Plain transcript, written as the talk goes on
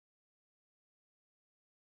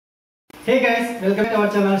Hey guys, welcome to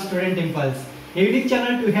our channel Student Impulse, a unique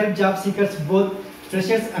channel to help job seekers, both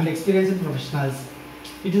freshers and experienced professionals.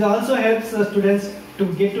 It also helps students to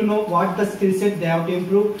get to know what the skill set they have to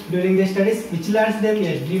improve during their studies, which lands them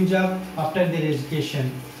a dream job after their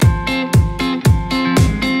education.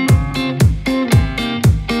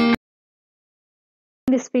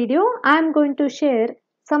 In this video, I am going to share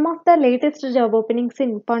some of the latest job openings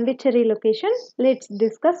in Pondicherry location. Let's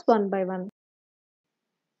discuss one by one.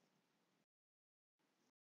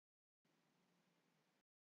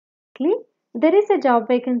 There is a job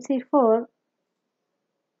vacancy for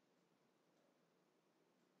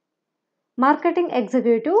marketing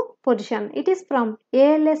executive position. It is from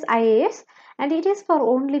ALS IAS and it is for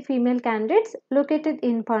only female candidates located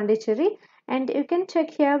in Pondicherry. And you can check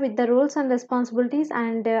here with the roles and responsibilities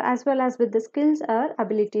and as well as with the skills or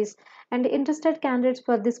abilities. And interested candidates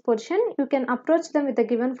for this position, you can approach them with the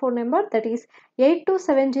given phone number, that is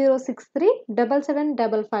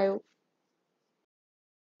 8270637755.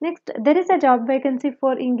 Next, there is a job vacancy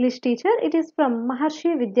for English teacher. It is from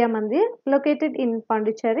Maharshi Vidya Mandir located in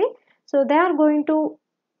Pondicherry. So they are going to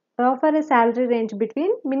offer a salary range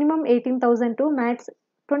between minimum 18,000 to max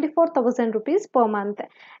 24,000 rupees per month.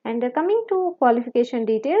 And coming to qualification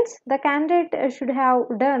details, the candidate should have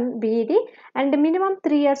done BEd and minimum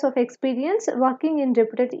 3 years of experience working in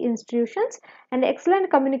reputed institutions, and excellent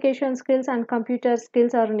communication skills and computer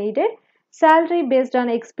skills are needed. Salary based on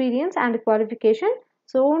experience and qualification.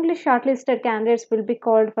 So only shortlisted candidates will be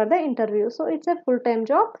called for the interview. So it's a full-time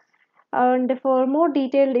job. And for more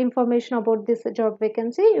detailed information about this job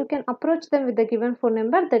vacancy, you can approach them with the given phone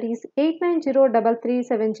number, that is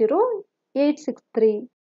 8903370863.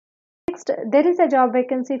 Next, there is a job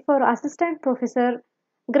vacancy for assistant professor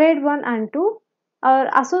grade 1 and 2 or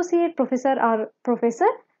associate professor or professor.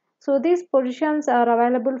 So these positions are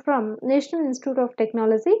available from National Institute of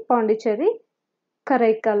Technology, Pondicherry,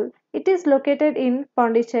 Karaikal. It is located in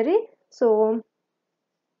Pondicherry. So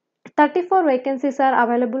 34 vacancies are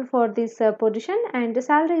available for this position and the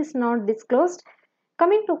salary is not disclosed.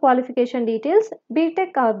 Coming to qualification details,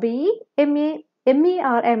 BTech or BE, ME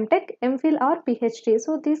or MTech, MPhil or PhD.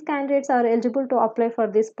 So these candidates are eligible to apply for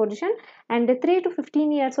this position and 3 to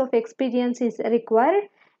 15 years of experience is required.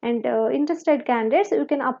 And interested candidates, you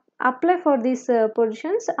can apply for these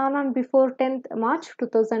positions on and before 10th March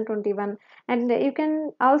 2021. And you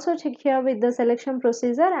can also check here with the selection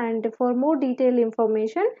procedure, and for more detailed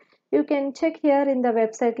information you can check here in the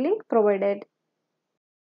website link provided.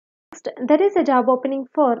 Next, there is a job opening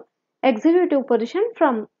for executive position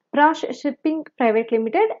from Prash Shipping Private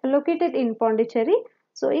Limited located in Pondicherry.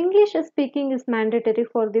 So English speaking is mandatory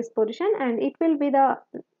for this position and it will be the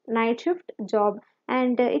night shift job,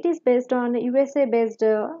 and it is based on USA based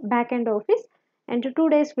back-end office, and 2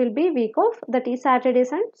 days will be week off, that is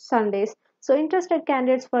Saturdays and Sundays. So interested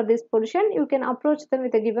candidates for this position, you can approach them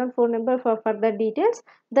with a given phone number for further details.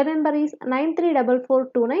 The number is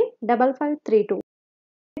 9344295532.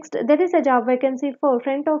 Next, there is a job vacancy for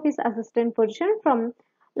front office assistant position from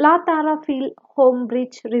La Tara Field Home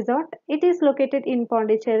Bridge Resort. It is located in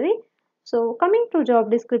Pondicherry. So coming to job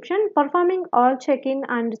description, performing all check-in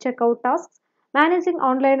and check-out tasks, managing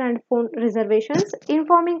online and phone reservations,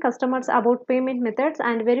 informing customers about payment methods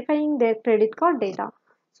and verifying their credit card data.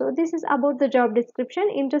 So this is about the job description.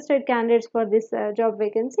 Interested candidates for this job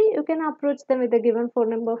vacancy, you can approach them with the given phone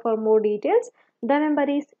number for more details. The number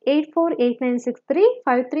is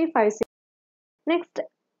 8489635356. Next,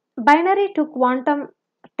 Binary to Quantum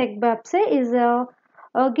Tech Babse is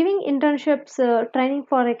giving internships training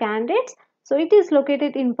for a candidates. So it is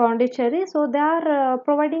located in Pondicherry. So they are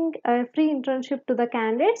providing a free internship to the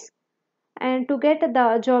candidates and to get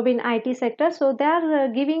the job in IT sector. So they are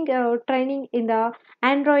giving training in the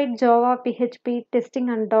Android, Java, PHP, testing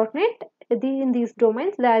and .NET. In these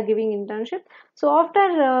domains they are giving internship. So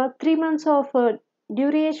after 3 months of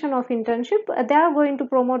duration of internship, they are going to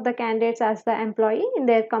promote the candidates as the employee in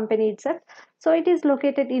their company itself. So it is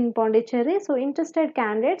located in Pondicherry. So interested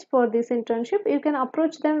candidates for this internship, you can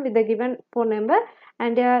approach them with the given phone number,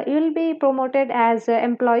 and you will be promoted as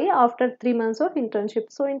employee after 3 months of internship.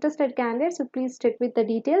 So interested candidates, please check with the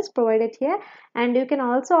details provided here, and you can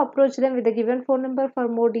also approach them with the given phone number for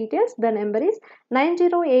more details. The number is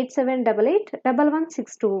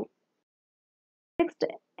 9087881162. Next,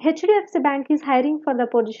 HDFC Bank is hiring for the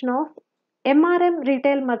position of MRM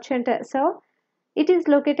Retail Merchant Serve. It is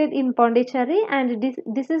located in Pondicherry, and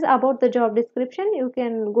this is about the job description. You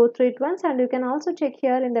can go through it once, and you can also check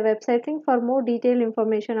here in the website link for more detailed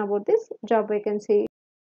information about this job vacancy.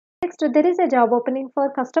 Next, there is a job opening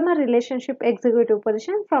for Customer Relationship Executive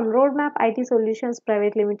position from Roadmap IT Solutions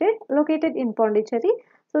Private Limited located in Pondicherry.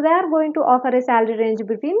 So they are going to offer a salary range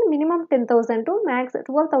between minimum 10,000 to max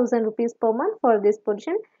 12,000 rupees per month for this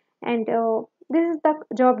position. And this is the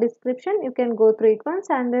job description. You can go through it once.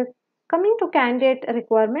 And coming to candidate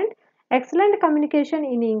requirement, excellent communication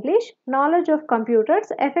in English, knowledge of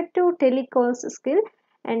computers, effective telecalls skill,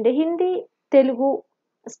 and Hindi, Telugu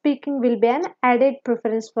speaking will be an added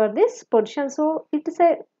preference for this position. So it is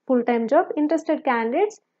a full-time job. Interested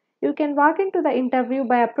candidates, you can walk into the interview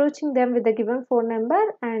by approaching them with the given phone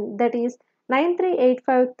number, and that is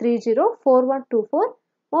 9385304124.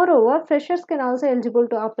 Moreover, freshers can also eligible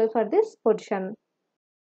to apply for this position.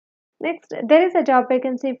 Next, there is a job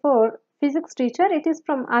vacancy for physics teacher. It is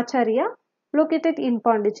from Acharya, located in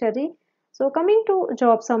Pondicherry. So coming to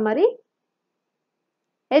job summary,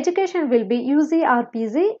 education will be UG or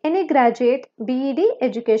PG, any graduate, BEd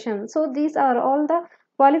education. So these are all the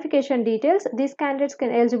qualification details. These candidates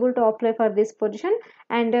can eligible to apply for this position,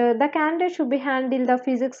 and the candidate should be handle the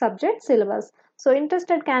physics subject syllabus. So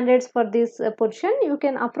interested candidates for this position, you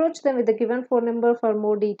can approach them with the given phone number for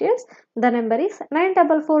more details. The number is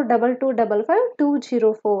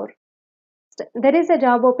 9442255204. There is a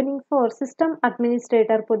job opening for system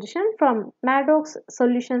administrator position from Maddox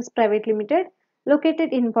Solutions Private Limited,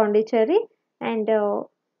 located in Pondicherry. And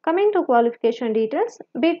coming to qualification details,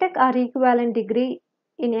 BTech or equivalent degree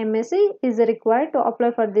in MSc is required to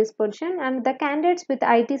apply for this position, and the candidates with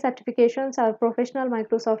IT certifications or professional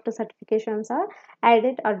Microsoft certifications are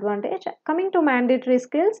added advantage. Coming to mandatory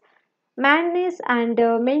skills, manage and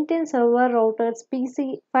maintain server, routers,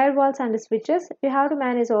 PC, firewalls and switches. You have to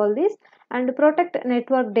manage all these and protect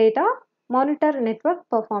network data, monitor network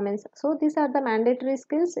performance. So these are the mandatory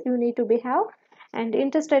skills you need to be have. And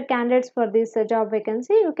interested candidates for this job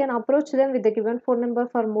vacancy, you can approach them with the given phone number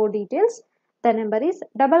for more details. The number is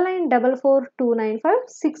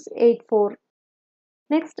 9944295684.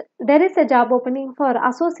 Next, there is a job opening for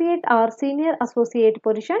associate or senior associate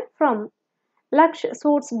position from Laksh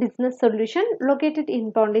Source Business Solution, located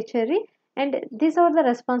in Pondicherry, and these are the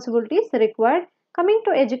responsibilities required. Coming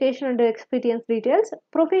to education and experience details,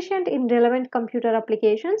 proficient in relevant computer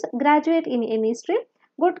applications, graduate in any stream,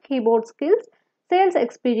 good keyboard skills, sales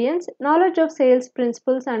experience, knowledge of sales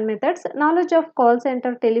principles and methods, knowledge of call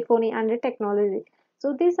center telephony and technology.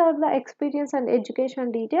 So these are the experience and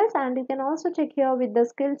education details, and you can also check here with the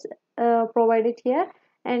skills provided here.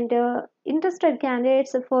 And interested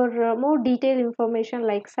candidates for more detailed information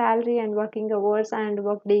like salary and working hours and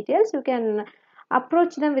work details, you can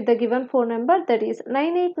approach them with the given phone number, that is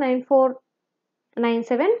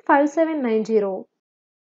 9894975790.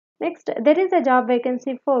 Next, there is a job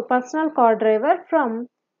vacancy for personal car driver from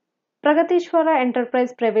Pragatishwara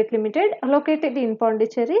Enterprise Private Limited, located in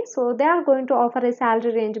Pondicherry. So they are going to offer a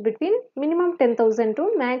salary range between minimum 10,000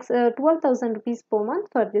 to max 12,000 rupees per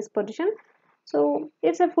month for this position. So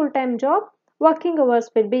it's a full-time job. Working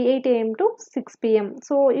hours will be 8 a.m. to 6 p.m.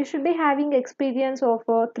 So you should be having experience of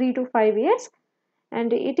 3 to 5 years,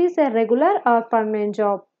 and it is a regular or permanent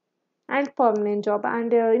job. And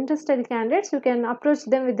interested candidates, you can approach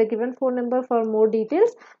them with the given phone number for more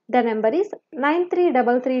details. The number is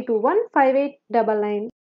 9333215899.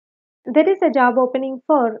 There is a job opening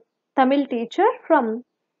for Tamil teacher from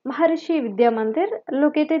Maharishi Vidya Mandir,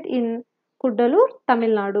 located in Kuddalur, Tamil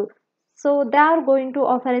Nadu. So they are going to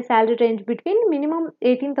offer a salary range between minimum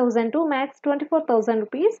 18,000 to max 24,000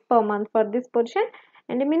 rupees per month for this position,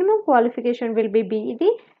 and the minimum qualification will be BEd,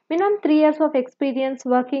 minimum 3 years of experience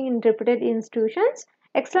working in reputed institutions,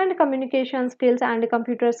 excellent communication skills and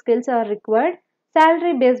computer skills are required.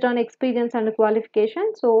 Salary based on experience and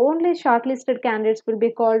qualification. So only shortlisted candidates will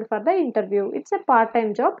be called for the interview. It's a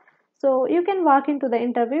part-time job. So you can walk into the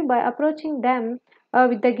interview by approaching them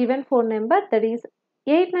with the given phone number, that is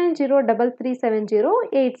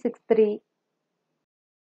 8903370863.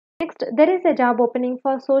 Next, there is a job opening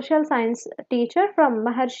for social science teacher from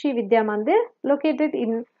Maharshi Vidya Mandir, located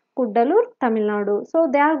in Kuddalur, Tamil Nadu. So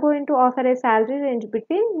they are going to offer a salary range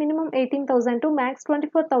between minimum 18,000 to max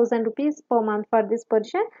 24,000 rupees per month for this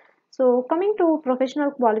position. So coming to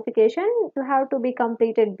professional qualification, you have to be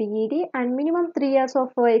completed BEd and minimum 3 years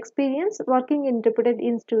of experience working in reputed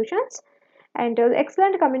institutions, and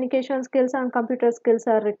excellent communication skills and computer skills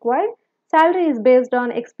are required. Salary is based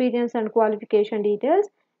on experience and qualification details,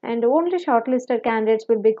 and only shortlisted candidates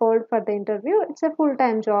will be called for the interview. It's a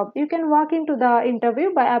full-time job. You can walk into the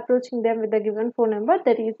interview by approaching them with the given phone number,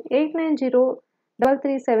 that is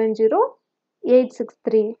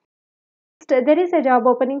 8903370863. There is a job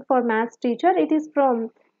opening for maths teacher. It is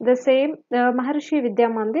from the same Maharishi Vidya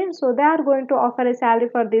Mandir. So they are going to offer a salary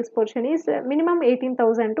for this position is minimum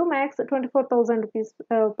 18,000 to max 24,000 rupees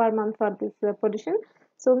per month for this position.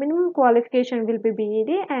 So minimum qualification will be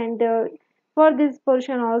BEd, and for this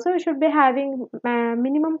position also you should be having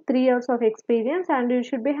minimum 3 years of experience, and you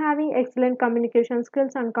should be having excellent communication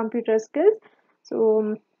skills and computer skills.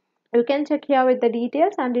 So you can check here with the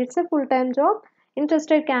details, and it's a full-time job.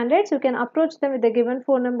 Interested candidates, you can approach them with the given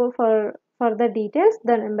phone number for the details.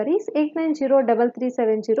 The number is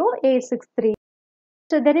 8903370863.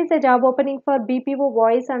 So there is a job opening for BPO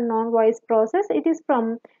voice and non-voice process. It is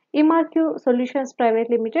from Imarq Solutions Private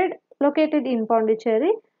Limited, located in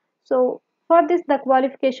Pondicherry. So for this, the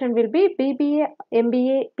qualification will be BBA,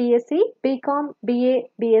 MBA, BSc, BCom, BA,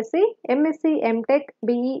 BSc, MSc, MTech,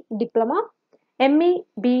 BE, Diploma, ME,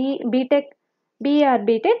 BE, BTech, BE or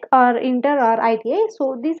BTech, or Inter or ITI.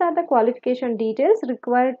 So these are the qualification details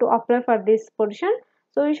required to apply for this position.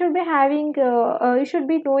 So you should be having, you should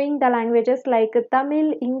be knowing the languages like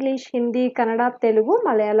Tamil, English, Hindi, Kannada, Telugu,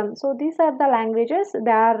 Malayalam. So these are the languages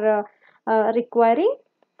they are requiring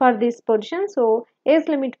for this position. So age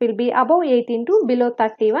limit will be above 18 to below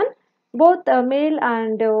 31. Both male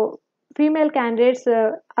and female candidates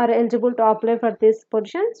are eligible to apply for this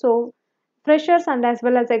position. So freshers and as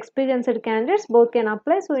well as experienced candidates both can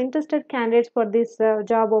apply. So interested candidates for this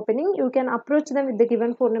job opening, you can approach them with the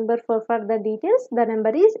given phone number for further details. The number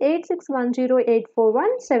is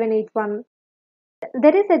 8610841781.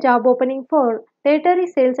 There is a job opening for territory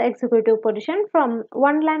sales executive position from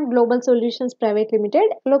One Land Global Solutions Private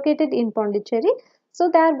Limited, located in Pondicherry. So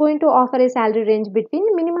they are going to offer a salary range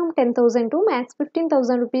between minimum 10,000 to max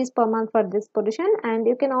 15,000 rupees per month for this position. And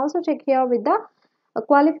you can also check here with the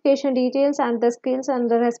qualification details and the skills and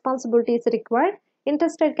the responsibilities required.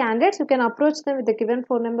 Interested candidates, you can approach them with the given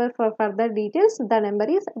phone number for further details. The number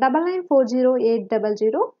is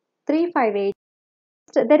 9940800358.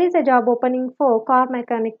 There is a job opening for car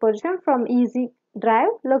mechanic position from Easy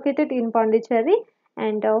Drive, located in Pondicherry,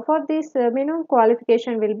 and for this minimum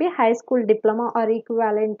qualification will be high school diploma or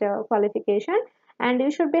equivalent qualification, and you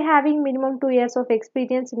should be having minimum 2 years of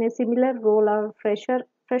experience in a similar role, or fresher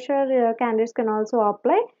candidates can also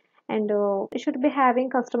apply, and you should be having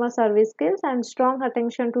customer service skills and strong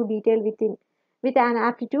attention to detail with an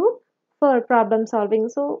aptitude for problem solving.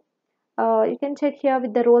 So you can check here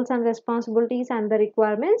with the roles and responsibilities and the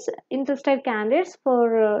requirements. Interested candidates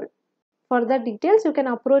for the details, you can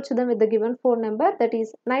approach them with the given phone number, that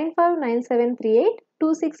is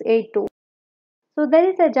 9597382682. So there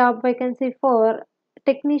is a job vacancy for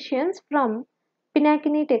technicians from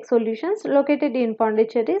Pinakini Tech Solutions, located in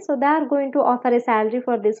Pondicherry. So they are going to offer a salary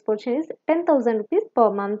for this position is 10,000 rupees per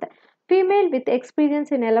month. Female with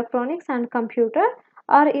experience in electronics and computer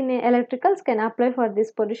or in electricals can apply for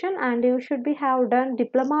this position, and you should be have done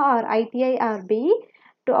diploma or ITI or BE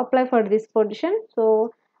to apply for this position.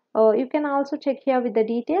 So you can also check here with the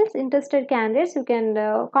details. Interested candidates, you can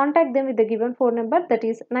contact them with the given phone number, that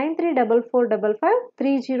is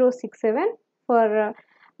 9344553067 for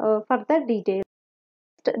further details.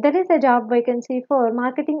 There is a job vacancy for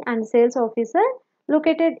marketing and sales officer,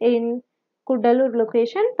 located in Kudalur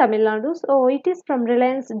location, Tamil Nadu. So it is from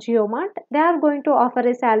Reliance Geomart. They are going to offer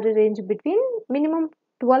a salary range between minimum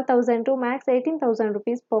 12,000 to max 18,000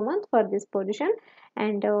 rupees per month for this position.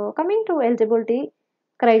 And coming to eligibility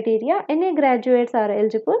criteria, any graduates are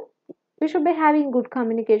eligible. You should be having good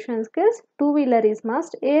communication skills. Two-wheeler is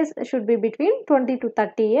must. Age should be between 20 to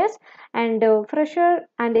 30 years, and fresher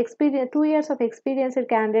and experience 2 years of experienced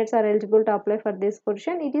candidates are eligible to apply for this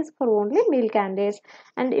position. It is for only male candidates,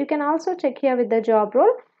 and you can also check here with the job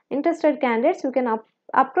role. Interested candidates, you can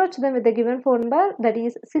approach them with the given phone number, that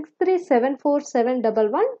is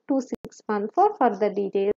 6374711261 for further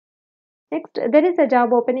details. Next, there is a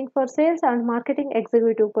job opening for sales and marketing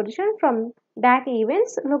executive position from DAC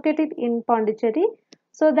Events, located in Pondicherry.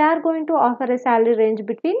 So they are going to offer a salary range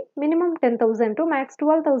between minimum 10,000 to max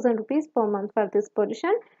 12,000 rupees per month for this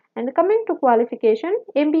position. And coming to qualification,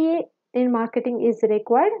 MBA in marketing is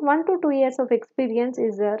required. 1 to 2 years of experience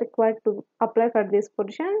is required to apply for this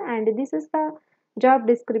position. And this is the job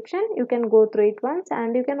description. You can go through it once,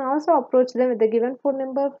 and you can also approach them with the given phone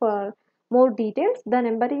number for more details. The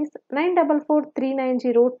number is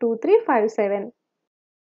 9443902357.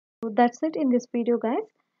 So that's it in this video, guys.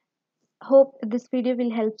 Hope this video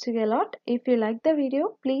will help you a lot. If you like the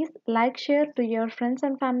video, please like, share to your friends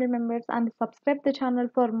and family members, and subscribe the channel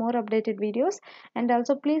for more updated videos. And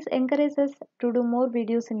also please encourage us to do more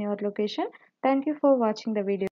videos in your location. Thank you for watching the video.